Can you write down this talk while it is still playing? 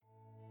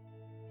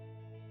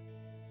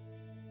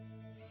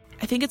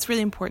I think it's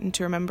really important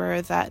to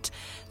remember that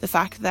the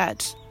fact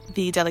that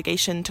the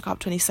delegation to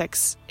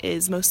COP26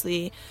 is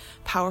mostly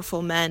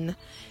powerful men,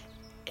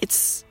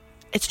 it's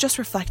just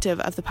reflective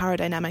of the power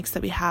dynamics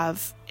that we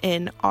have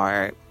in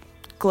our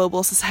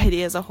global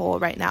society as a whole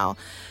right now.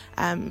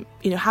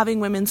 Having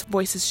women's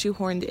voices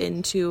shoehorned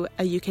into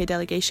a UK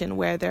delegation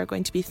where they're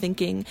going to be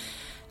thinking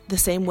the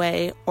same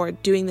way or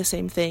doing the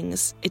same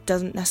things, it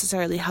doesn't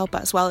necessarily help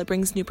us. While it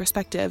brings new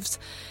perspectives,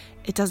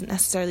 it doesn't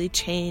necessarily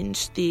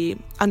change the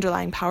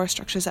underlying power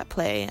structures at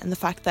play and the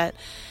fact that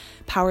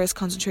power is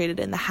concentrated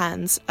in the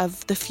hands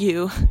of the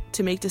few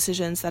to make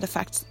decisions that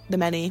affect the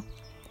many.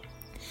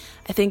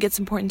 I think it's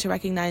important to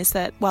recognise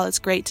that while it's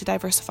great to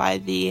diversify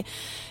the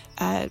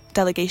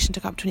delegation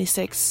to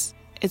COP26,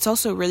 it's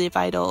also really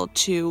vital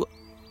to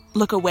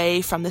look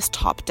away from this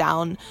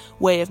top-down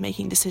way of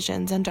making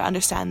decisions and to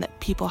understand that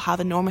people have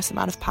enormous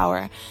amount of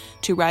power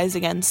to rise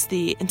against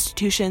the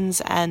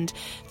institutions and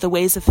the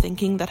ways of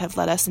thinking that have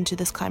led us into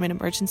this climate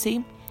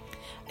emergency.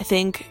 I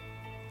think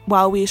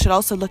while we should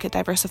also look at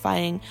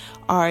diversifying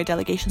our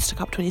delegations to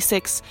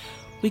COP26,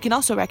 we can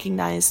also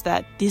recognize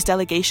that these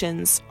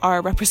delegations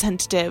are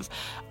representative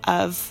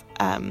of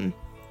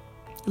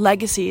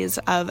legacies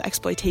of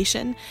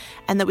exploitation,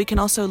 and that we can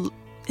also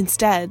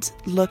instead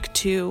look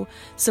to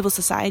civil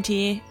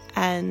society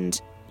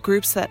and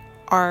groups that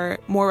are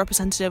more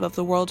representative of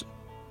the world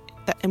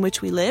in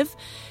which we live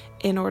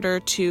in order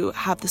to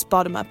have this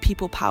bottom-up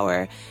people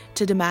power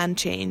to demand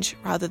change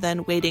rather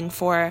than waiting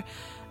for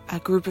a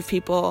group of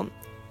people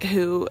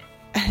who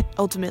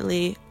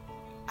ultimately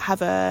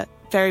have a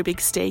very big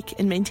stake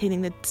in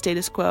maintaining the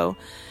status quo.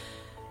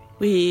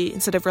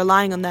 Instead of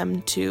relying on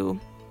them to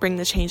bring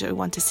the change that we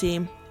want to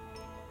see,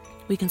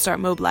 we can start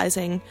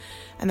mobilising,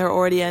 and there are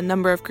already a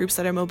number of groups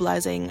that are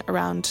mobilising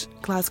around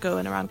Glasgow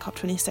and around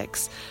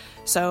COP26.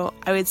 So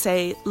I would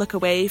say look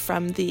away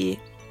from the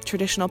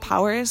traditional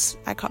powers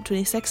at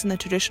COP26 and the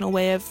traditional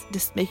way of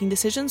making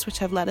decisions which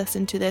have led us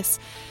into this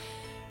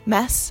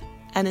mess,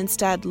 and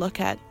instead look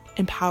at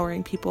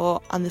empowering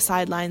people on the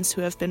sidelines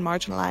who have been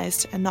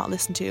marginalised and not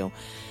listened to,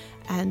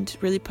 and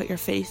really put your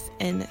faith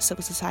in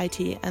civil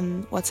society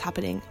and what's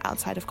happening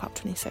outside of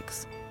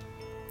COP26.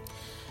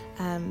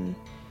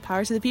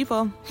 Power to the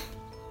people.